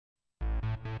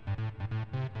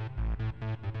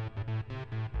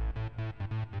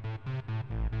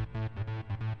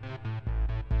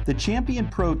The Champion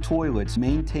Pro toilets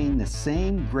maintain the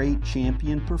same great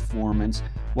Champion performance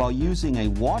while using a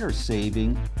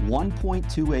water-saving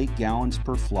 1.28 gallons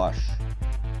per flush.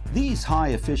 These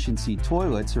high-efficiency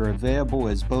toilets are available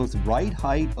as both right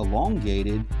height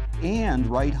elongated and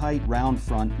right height round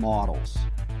front models.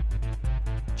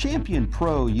 Champion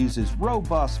Pro uses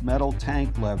robust metal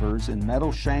tank levers and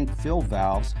metal shank fill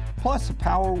valves, plus a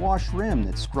power wash rim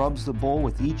that scrubs the bowl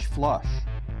with each flush.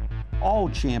 All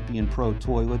Champion Pro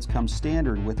toilets come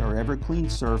standard with our EverClean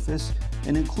surface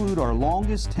and include our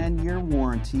longest 10-year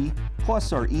warranty,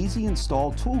 plus our easy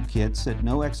install toolkits at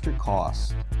no extra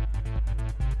cost.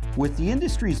 With the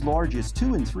industry's largest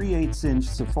 2 3/8 inch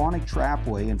siphonic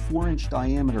trapway and 4-inch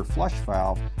diameter flush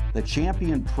valve, the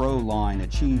Champion Pro line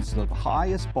achieves the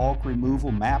highest bulk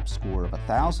removal MAP score of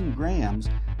 1,000 grams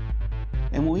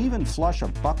and will even flush a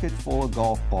bucket full of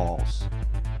golf balls.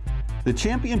 The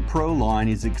Champion Pro line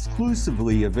is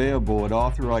exclusively available at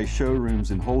authorized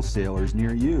showrooms and wholesalers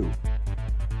near you.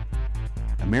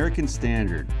 American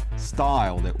Standard,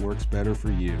 style that works better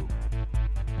for you.